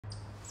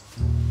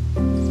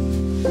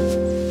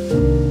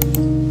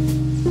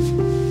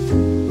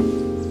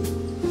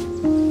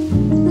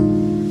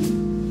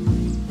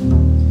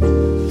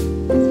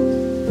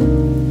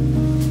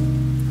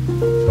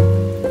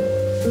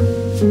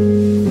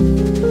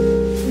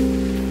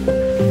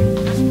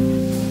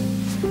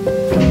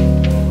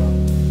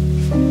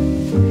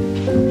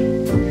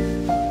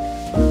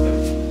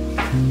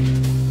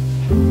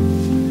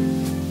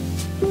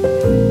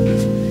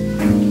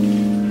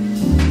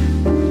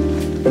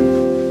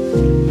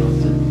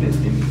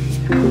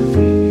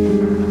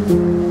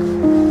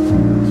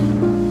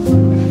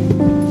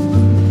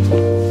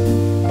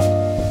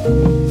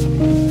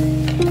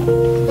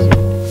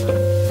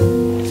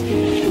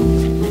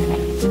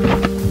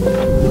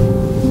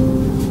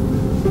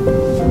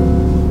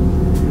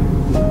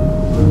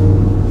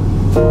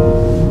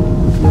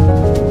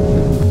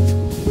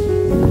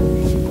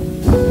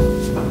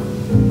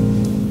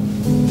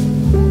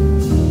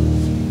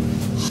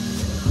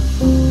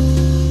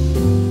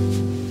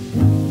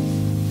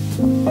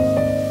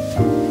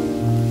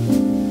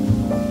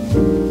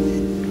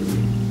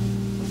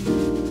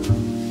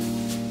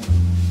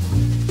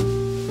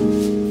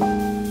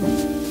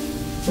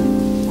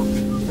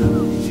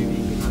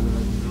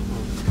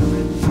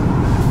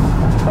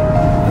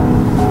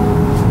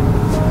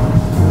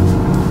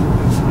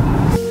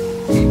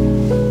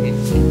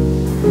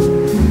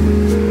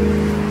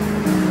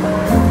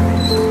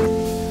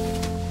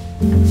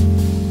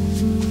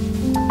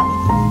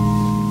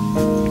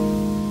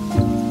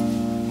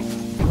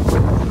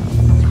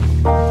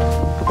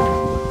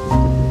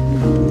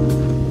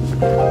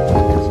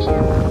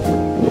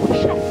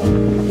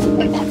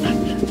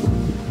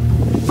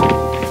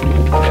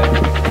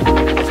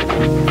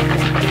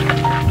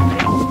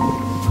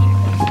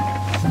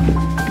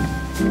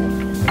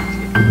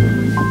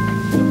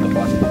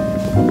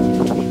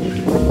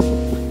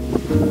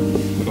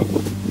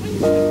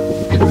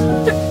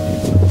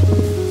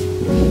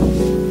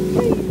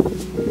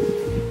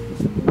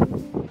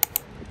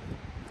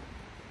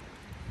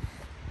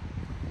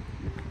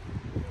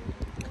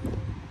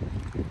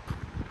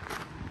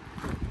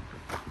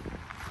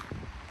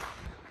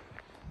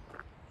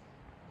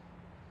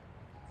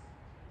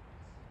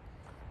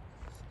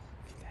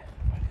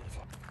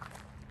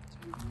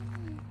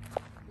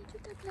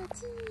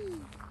Letty.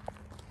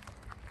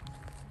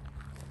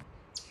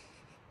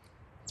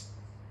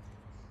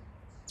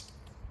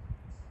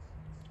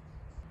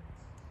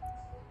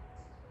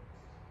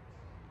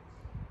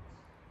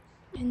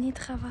 Le nez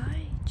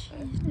travaille,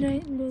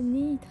 le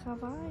nez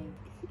travaille.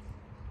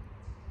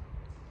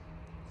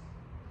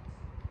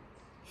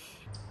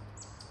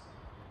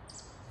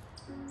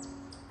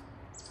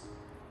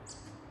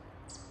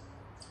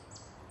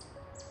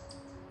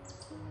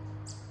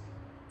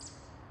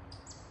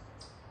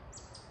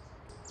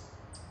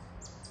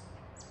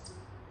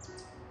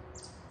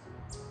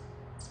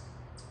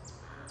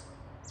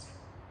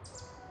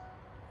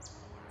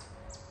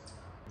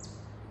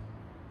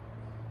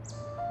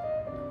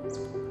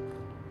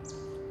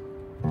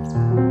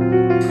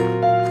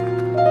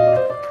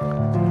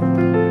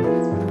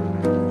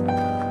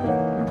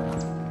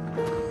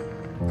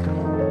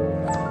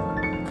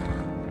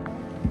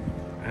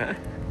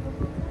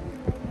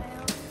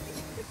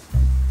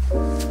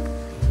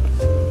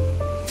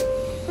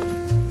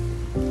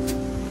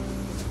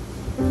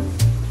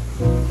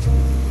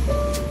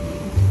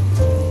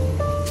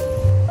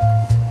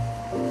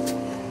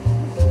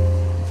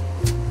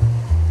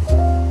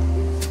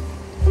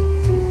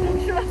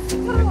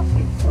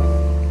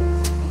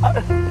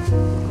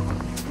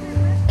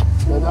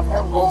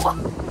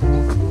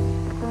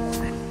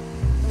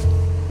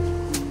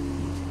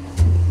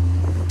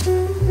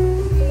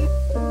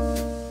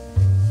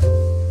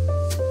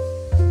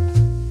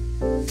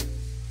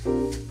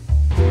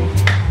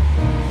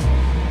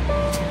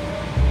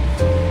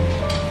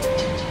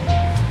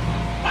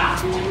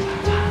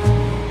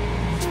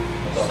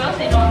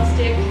 Sausage on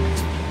stick.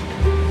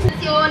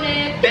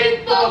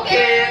 Big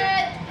pocket.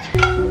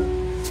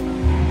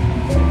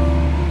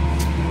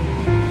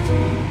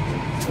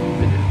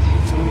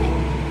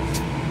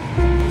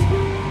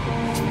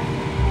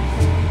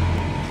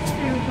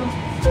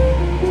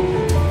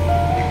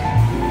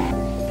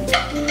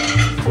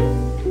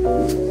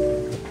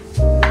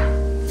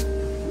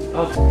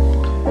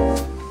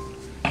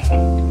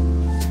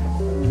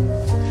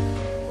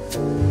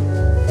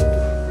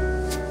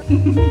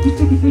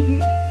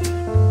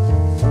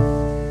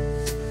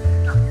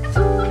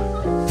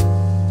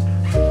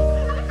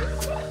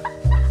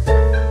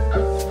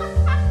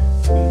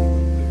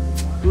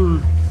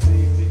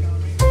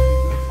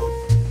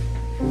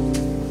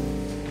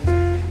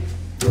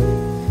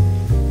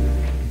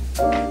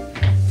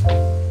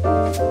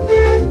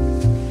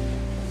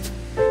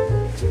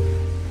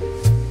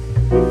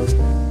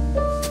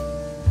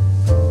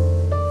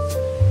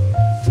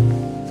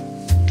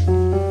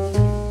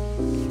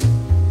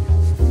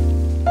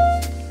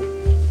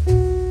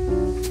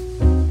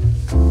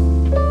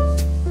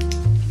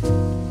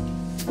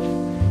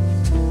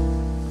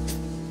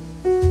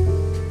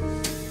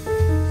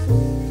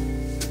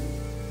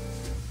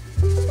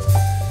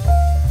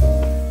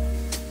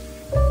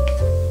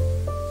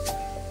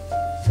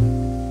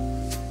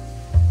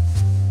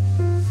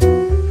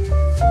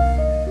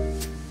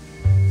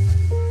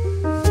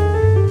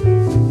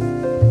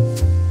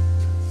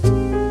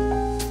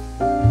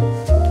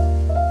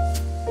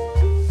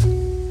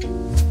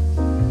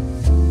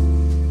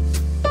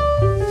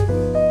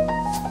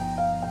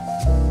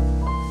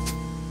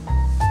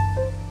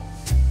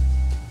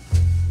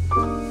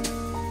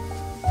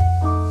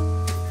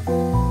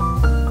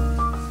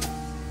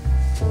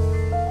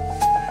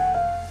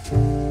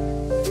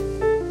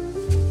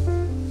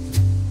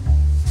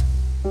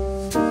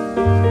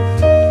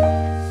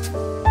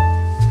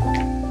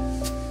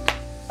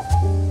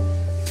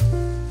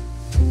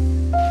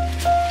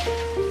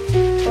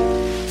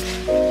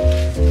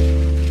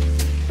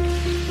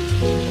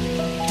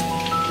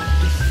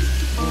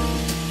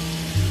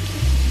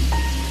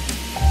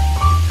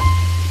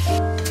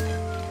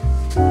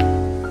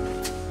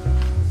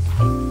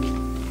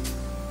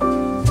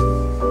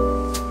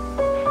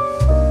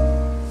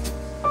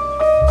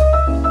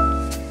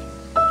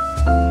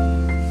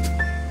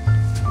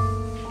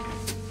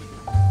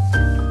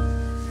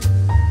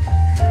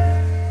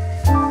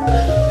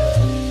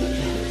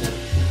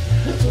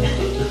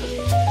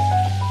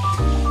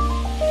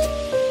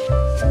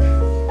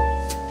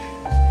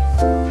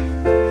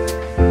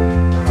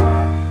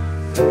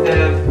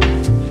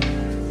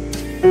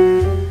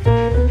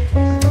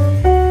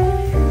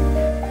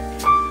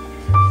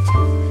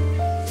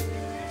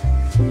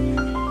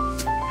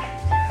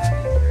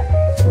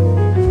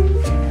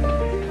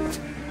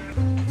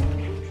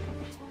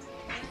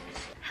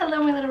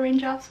 Hello my little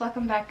raindrops,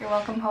 welcome back or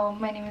welcome home.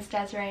 My name is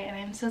Desiree and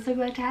I'm so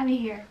glad to have you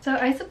here. So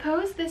I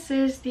suppose this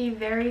is the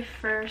very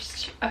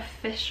first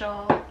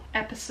official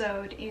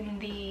episode in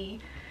the,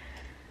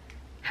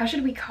 how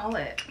should we call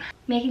it?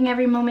 Making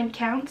Every Moment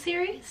Count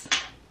series?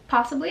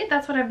 Possibly,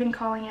 that's what I've been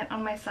calling it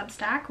on my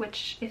Substack,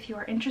 which if you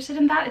are interested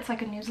in that, it's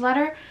like a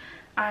newsletter.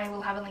 I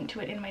will have a link to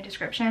it in my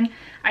description.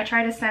 I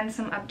try to send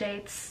some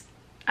updates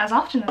as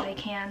often as I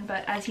can,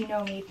 but as you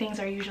know me, things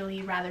are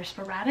usually rather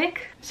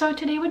sporadic. So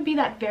today would be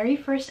that very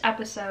first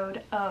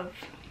episode of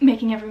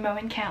Making Every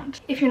Moment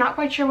Count. If you're not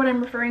quite sure what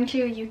I'm referring to,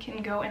 you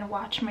can go and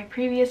watch my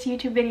previous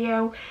YouTube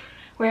video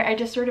where I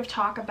just sort of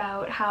talk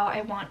about how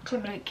I want to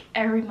make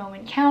every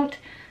moment count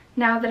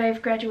now that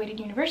I've graduated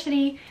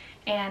university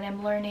and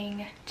I'm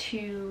learning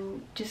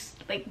to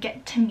just like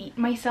get to meet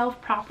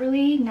myself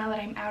properly now that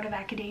I'm out of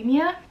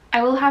academia.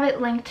 I will have it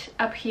linked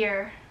up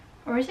here,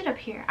 or is it up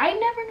here? I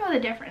never know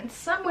the difference.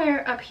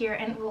 Somewhere up here,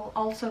 and it will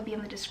also be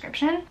in the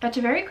description. But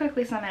to very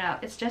quickly sum it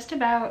up, it's just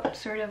about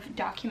sort of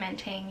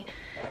documenting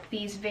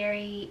these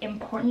very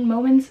important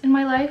moments in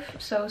my life.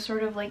 So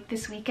sort of like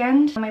this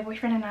weekend, my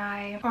boyfriend and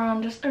I are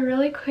on just a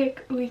really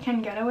quick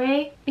weekend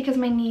getaway because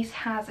my niece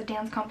has a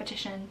dance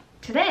competition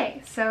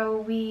today. So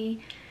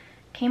we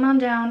came on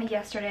down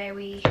yesterday.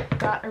 We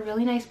got a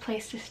really nice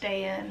place to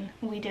stay in.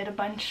 We did a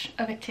bunch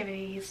of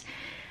activities.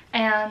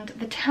 And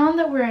the town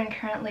that we're in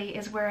currently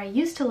is where I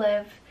used to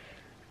live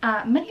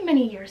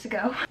many years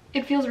ago.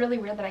 It feels really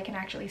weird that I can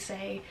actually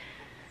say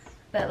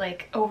that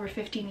like over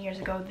 15 years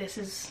ago this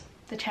is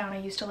the town I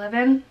used to live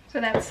in. So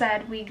that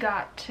said, we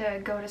got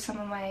to go to some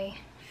of my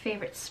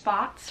favorite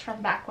spots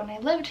from back when I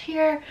lived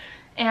here,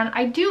 and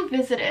I do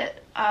visit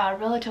it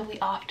relatively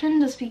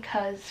often just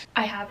because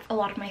I have a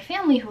lot of my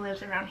family who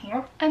lives around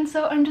here. And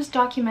so I'm just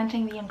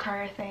documenting the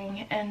entire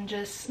thing and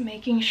just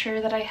making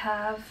sure that I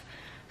have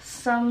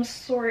some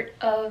sort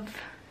of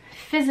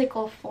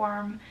physical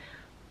form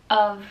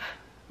of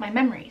my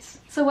memories.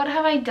 So what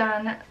have I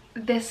done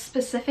this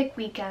specific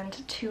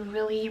weekend to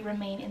really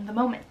remain in the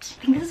moment?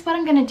 I think this is what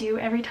I'm gonna do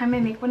every time I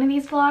make one of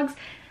these vlogs.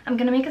 I'm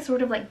gonna make a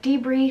sort of like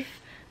debrief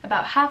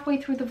about halfway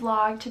through the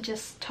vlog to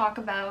just talk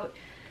about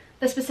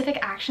the specific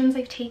actions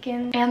I've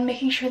taken and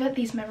making sure that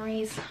these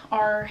memories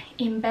are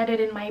embedded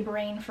in my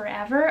brain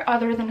forever,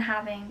 other than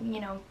having, you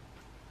know,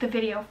 the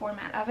video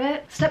format of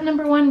it. Step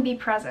number one, be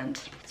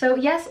present. So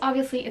yes,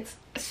 obviously it's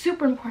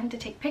super important to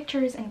take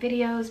pictures and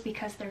videos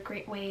because they're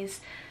great ways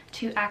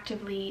to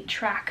actively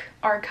track,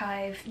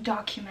 archive,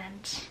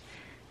 document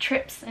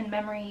trips and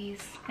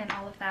memories and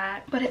all of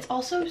that. But it's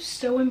also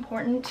so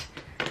important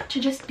to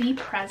just be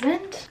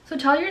present. So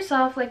tell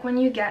yourself, like, when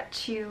you get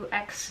to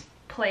X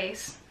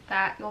place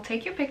that you'll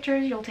take your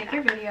pictures, you'll take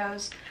your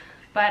videos,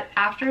 but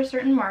after a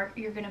certain mark,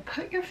 you're gonna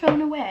put your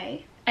phone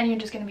away and you're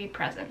just going to be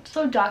present.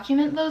 So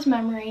document those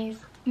memories,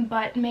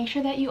 but make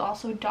sure that you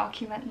also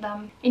document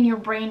them in your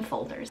brain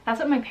folders. That's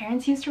what my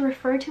parents used to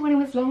refer to when I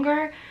was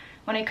younger.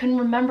 When I couldn't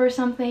remember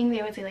something,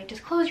 they would say like,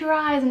 just close your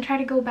eyes and try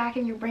to go back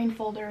in your brain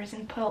folders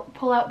and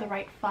pull out the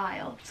right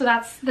file. So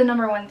that's the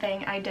number one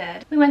thing I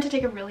did. We went to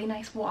take a really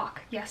nice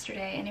walk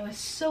yesterday and it was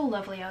so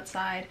lovely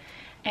outside.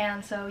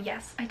 And so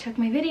yes, I took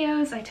my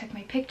videos, I took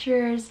my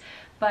pictures,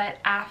 but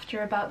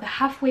after about the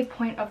halfway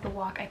point of the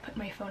walk, I put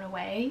my phone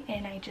away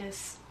and I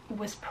just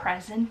was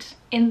present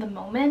in the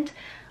moment.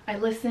 I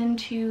listened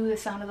to the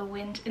sound of the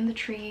wind in the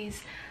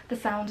trees, the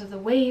sounds of the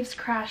waves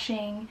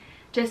crashing,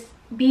 just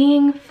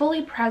being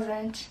fully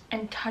present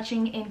and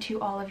touching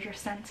into all of your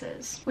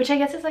senses, which I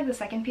guess is like the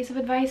second piece of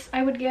advice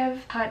I would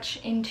give.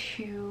 Touch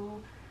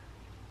into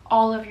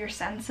all of your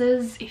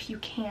senses if you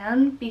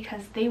can,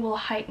 because they will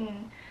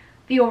heighten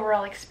the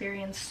overall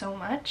experience so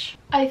much.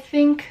 I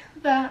think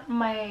that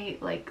my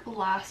like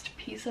last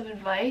piece of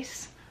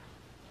advice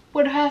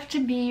would have to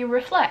be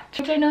reflect,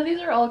 which I know these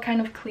are all kind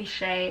of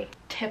cliche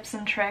tips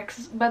and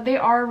tricks, but they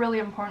are really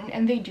important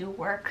and they do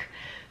work.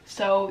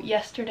 So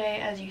yesterday,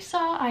 as you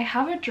saw, I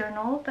have a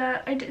journal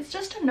that it's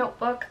just a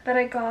notebook that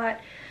I got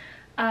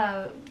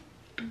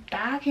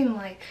back in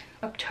like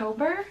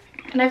October,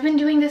 and I've been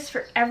doing this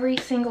for every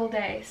single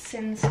day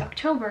since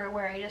October,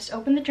 where I just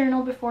open the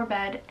journal before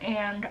bed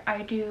and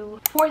I do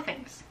 4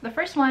 things. The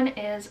first one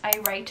is I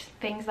write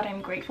things that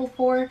I'm grateful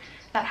for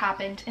that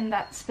happened in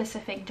that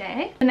specific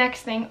day. The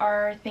next thing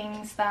are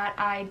things that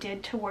I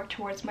did to work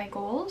towards my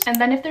goals, and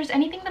then if there's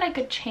anything that I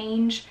could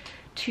change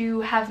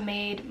to have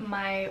made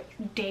my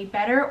day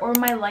better or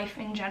my life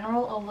in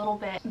general a little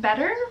bit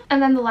better. And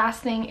then the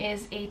last thing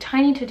is a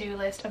tiny to-do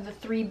list of the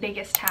 3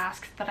 biggest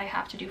tasks that I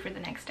have to do for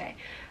the next day.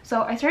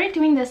 So I started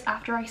doing this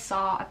after I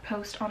saw a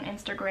post on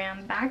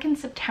Instagram back in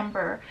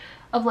September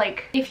of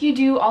like, if you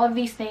do all of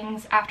these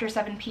things after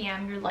 7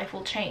 p.m. your life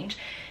will change.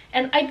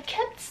 And I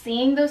kept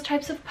seeing those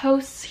types of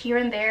posts here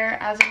and there,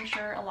 as I'm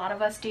sure a lot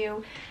of us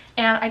do.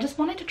 And I just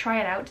wanted to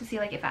try it out to see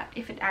like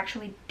if it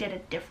actually did a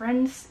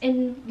difference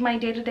in my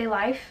day-to-day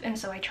life. And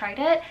so I tried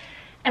it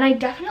and I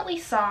definitely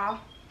saw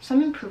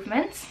some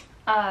improvements.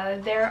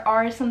 There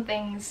are some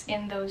things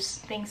in those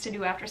things to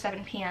do after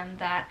 7 p.m.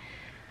 that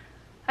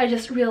I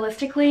just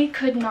realistically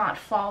could not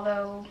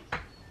follow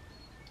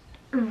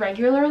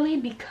regularly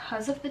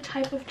because of the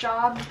type of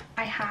job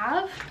I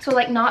have. So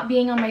like not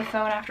being on my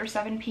phone after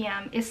 7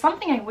 p.m. is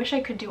something I wish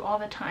I could do all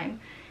the time.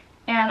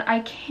 And I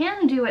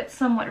can do it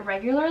somewhat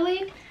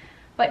regularly,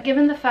 but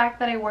given the fact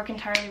that I work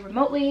entirely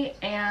remotely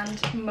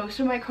and most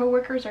of my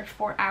coworkers are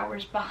 4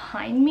 hours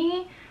behind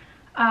me,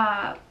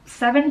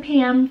 7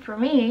 p.m. for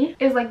me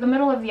is like the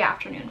middle of the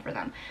afternoon for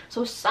them.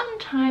 So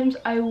sometimes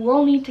I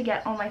will need to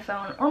get on my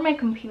phone or my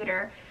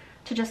computer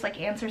to just like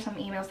answer some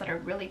emails that are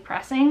really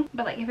pressing.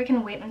 But like if it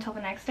can wait until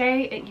the next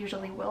day, it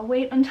usually will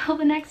wait until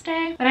the next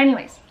day. But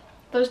anyways,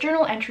 those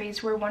journal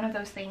entries were one of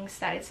those things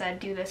that it said,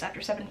 do this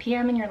after 7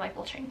 p.m. and your life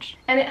will change.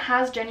 And it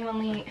has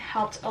genuinely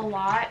helped a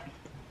lot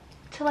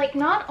to like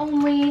not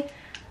only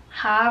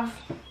have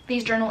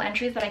these journal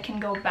entries that I can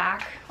go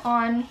back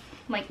on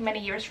like many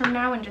years from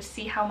now and just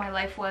see how my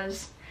life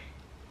was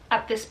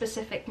at this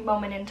specific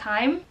moment in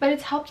time, but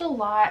it's helped a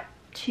lot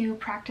to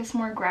practice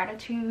more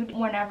gratitude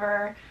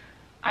whenever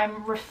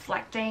I'm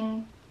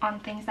reflecting on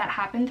things that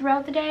happen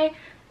throughout the day,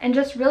 and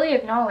just really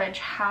acknowledge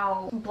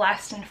how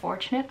blessed and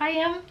fortunate I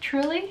am,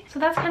 truly. So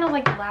that's kind of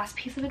like the last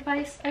piece of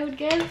advice I would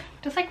give.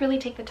 Just like really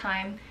take the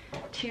time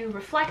to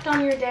reflect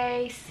on your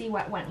day, see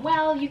what went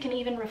well. You can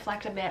even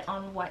reflect a bit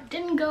on what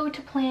didn't go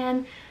to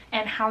plan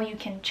and how you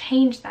can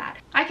change that.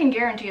 I can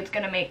guarantee it's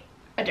gonna make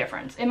a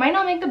difference. It might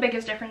not make the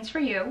biggest difference for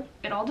you.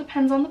 It all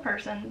depends on the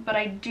person, but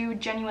I do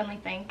genuinely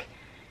think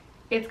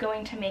it's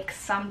going to make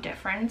some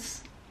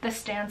difference, the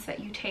stance that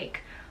you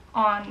take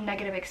on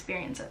negative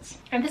experiences.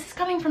 And this is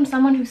coming from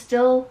someone who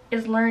still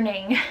is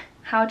learning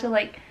how to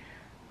like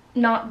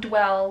not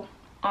dwell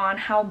on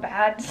how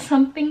bad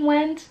something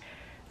went.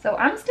 So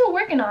I'm still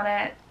working on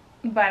it,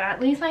 but at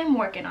least I'm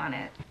working on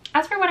it.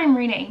 As for what I'm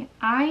reading,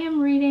 I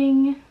am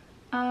reading,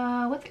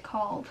 what's it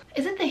called?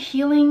 Is it The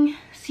Healing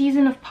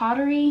Season of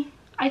Pottery?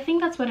 I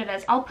think that's what it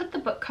is. I'll put the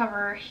book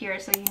cover here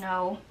so you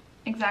know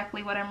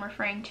exactly what I'm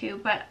referring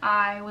to, but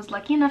I was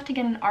lucky enough to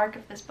get an ARC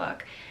of this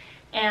book.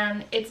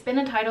 And it's been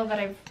a title that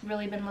I've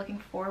really been looking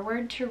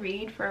forward to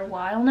read for a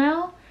while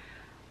now.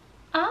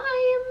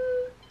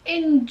 I'm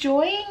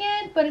enjoying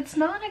it, but it's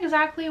not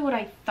exactly what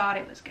I thought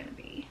it was gonna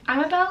be.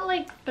 I'm about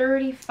like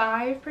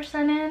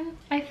 35% in,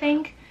 I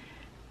think.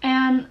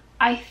 And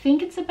I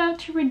think it's about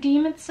to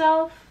redeem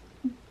itself,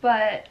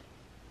 but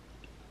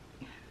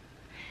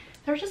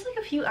there's just like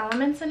a few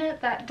elements in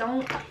it that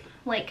don't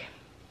like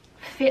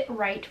fit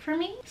right for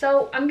me.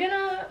 So I'm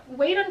gonna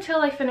wait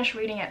until I finish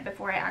reading it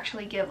before I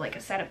actually give like a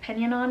set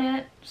opinion on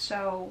it.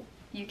 So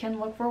you can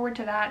look forward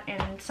to that in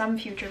some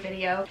future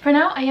video. For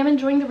now, I am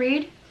enjoying the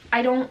read.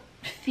 I don't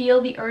feel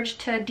the urge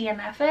to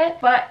DNF it,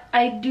 but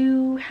I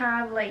do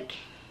have like,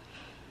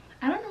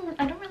 I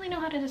don't really know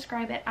how to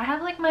describe it. I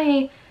have like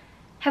my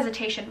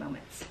hesitation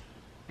moments.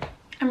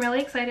 I'm really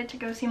excited to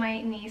go see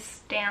my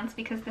niece dance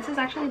because this is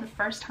actually the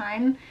first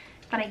time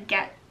that I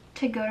get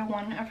to go to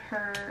one of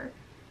her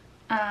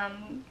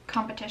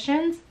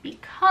competitions,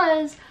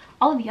 because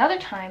all of the other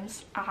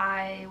times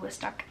I was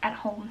stuck at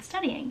home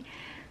studying.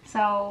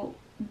 So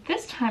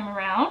this time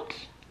around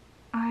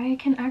I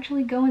can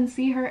actually go and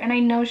see her, and I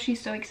know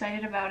she's so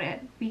excited about it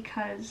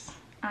because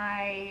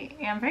I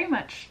am very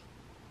much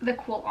the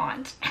cool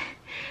aunt.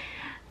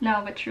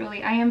 No, but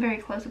truly I am very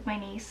close with my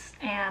niece,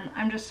 and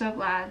I'm just so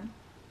glad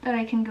that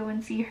I can go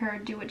and see her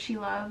do what she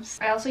loves.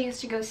 I also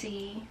used to go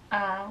see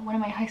one of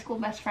my high school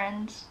best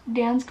friends'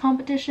 dance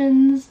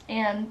competitions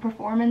and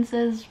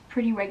performances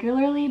pretty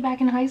regularly back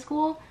in high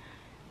school,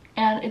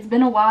 and it's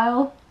been a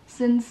while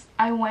since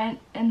I went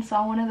and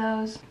saw one of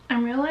those.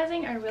 I'm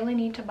realizing I really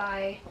need to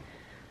buy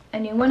a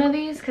new one of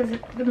these because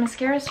the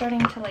mascara is starting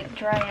to like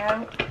dry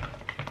out,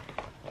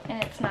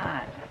 and it's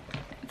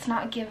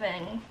not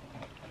giving.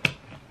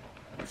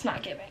 It's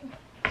not giving.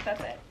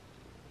 That's it.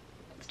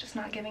 Just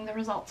not giving the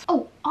results.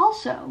 Oh,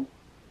 also,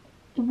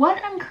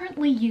 what I'm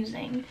currently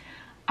using,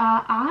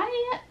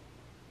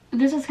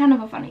 this is kind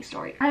of a funny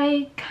story.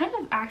 I kind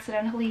of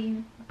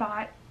accidentally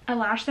bought a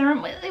lash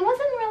serum. It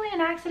wasn't really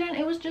an accident,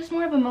 it was just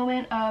more of a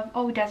moment of,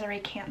 oh,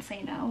 Desiree can't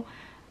say no.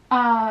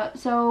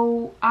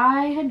 So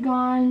I had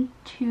gone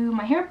to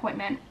my hair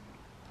appointment,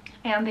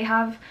 and they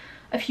have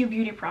a few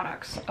beauty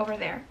products over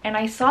there, and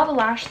I saw the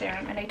lash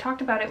serum and I talked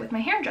about it with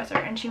my hairdresser,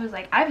 and she was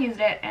like, I've used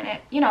it and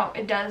it, you know,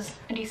 it does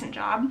a decent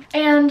job.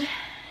 And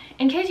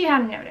in case you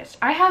hadn't noticed,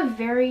 I have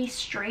very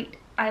straight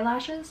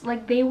eyelashes.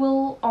 Like, they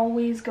will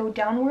always go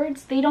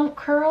downwards, they don't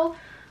curl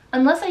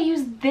unless I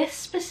use this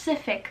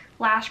specific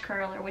lash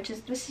curler, which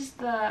is, this is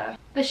the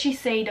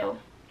Shiseido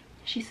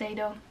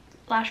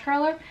lash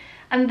curler.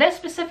 And this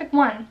specific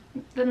one,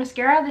 the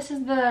mascara, this is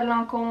the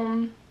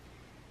Lancome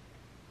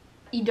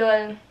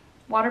Idole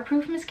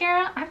waterproof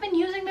mascara. I've been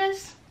using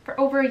this for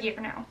over a year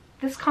now.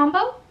 This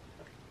combo,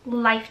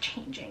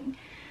 life-changing.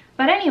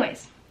 But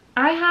anyways,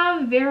 I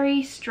have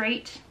very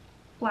straight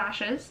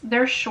lashes.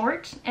 They're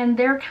short and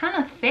they're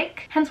kind of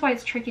thick, hence why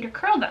it's tricky to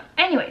curl them.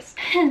 Anyways,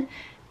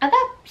 at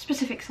that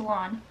specific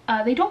salon,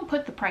 they don't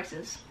put the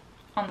prices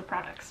on the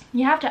products.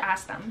 You have to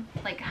ask them,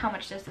 like, how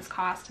much does this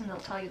cost, and they'll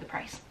tell you the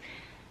price.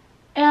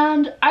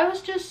 And I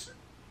was just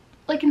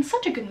like in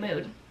such a good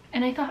mood,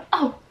 and I thought,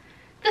 oh,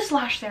 this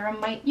lash serum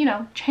might, you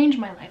know, change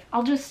my life.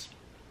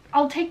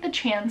 I'll take the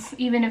chance,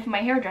 even if my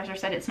hairdresser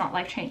said it's not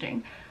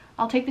life-changing.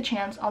 I'll take the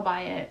chance, I'll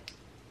buy it.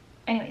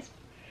 Anyways,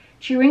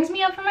 she rings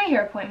me up for my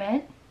hair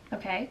appointment.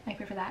 Okay, I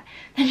pay for that.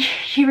 Then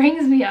she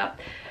rings me up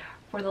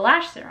for the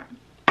lash serum.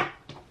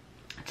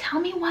 Tell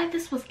me why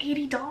this was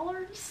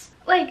 $80?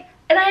 Like,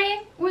 and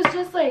I was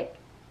just like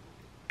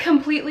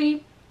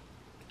completely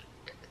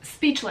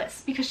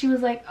speechless, because she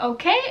was like,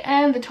 okay,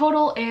 and the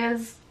total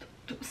is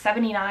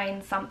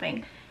 $79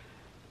 something.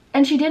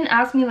 And she didn't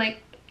ask me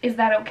like, is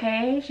that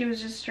okay? She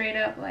was just straight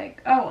up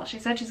like, oh, well, she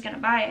said she's gonna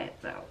buy it,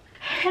 so.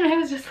 And I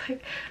was just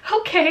like,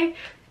 okay,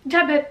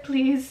 debit,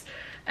 please.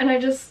 And I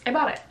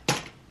bought it.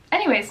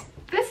 Anyways,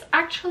 this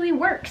actually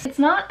works. It's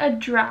not a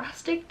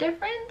drastic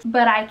difference,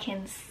 but I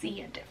can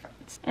see a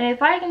difference. And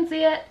if I can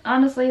see it,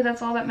 honestly,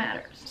 that's all that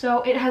matters.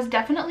 So it has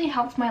definitely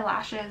helped my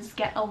lashes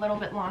get a little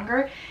bit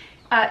longer.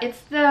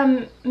 It's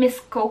the Miss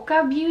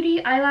Coca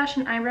Beauty Eyelash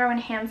and Eyebrow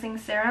Enhancing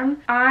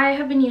Serum. I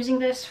have been using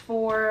this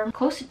for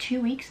close to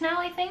 2 weeks now,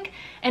 I think.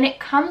 And it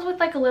comes with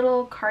like a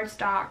little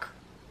cardstock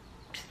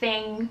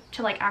thing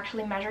to like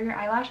actually measure your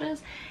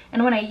eyelashes.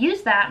 And when I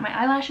used that, my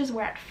eyelashes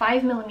were at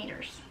 5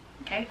 millimeters.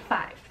 Okay,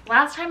 5.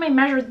 Last time I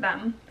measured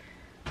them,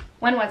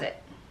 when was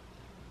it?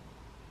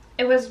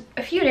 It was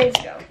a few days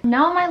ago.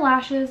 Now my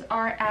lashes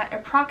are at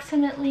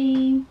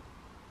approximately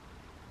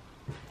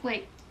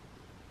like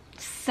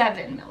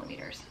 7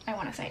 millimeters, I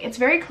want to say. It's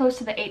very close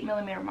to the 8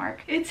 millimeter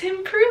mark. It's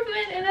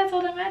improvement, and that's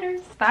all that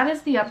matters. That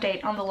is the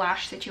update on the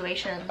lash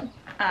situation.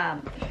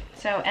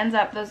 So ends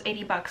up those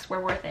 80 bucks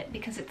were worth it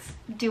because it's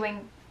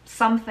doing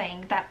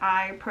something that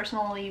I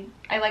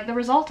like the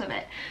result of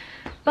it.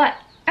 But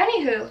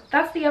anywho,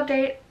 that's the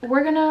update.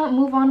 We're gonna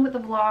move on with the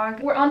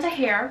vlog. We're on to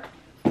hair.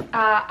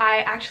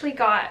 I actually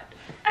got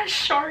a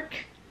shark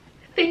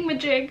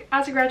thingamajig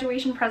as a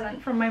graduation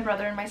present from my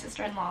brother and my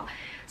sister-in-law.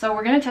 So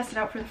we're gonna test it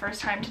out for the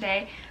first time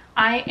today.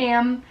 I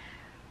am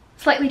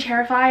slightly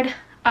terrified,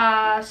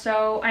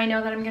 so I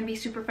know that I'm gonna be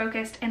super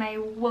focused and I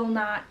will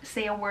not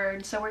say a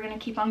word. So we're gonna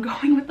keep on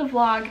going with the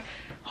vlog.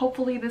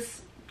 Hopefully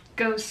this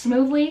goes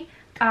smoothly.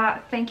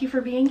 Thank you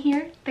for being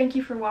here. Thank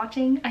you for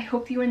watching. I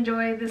hope you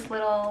enjoy this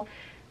little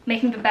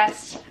making the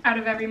best out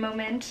of every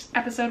moment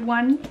episode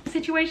 1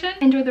 situation.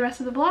 Enjoy the rest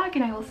of the vlog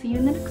and I will see you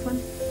in the next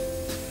one.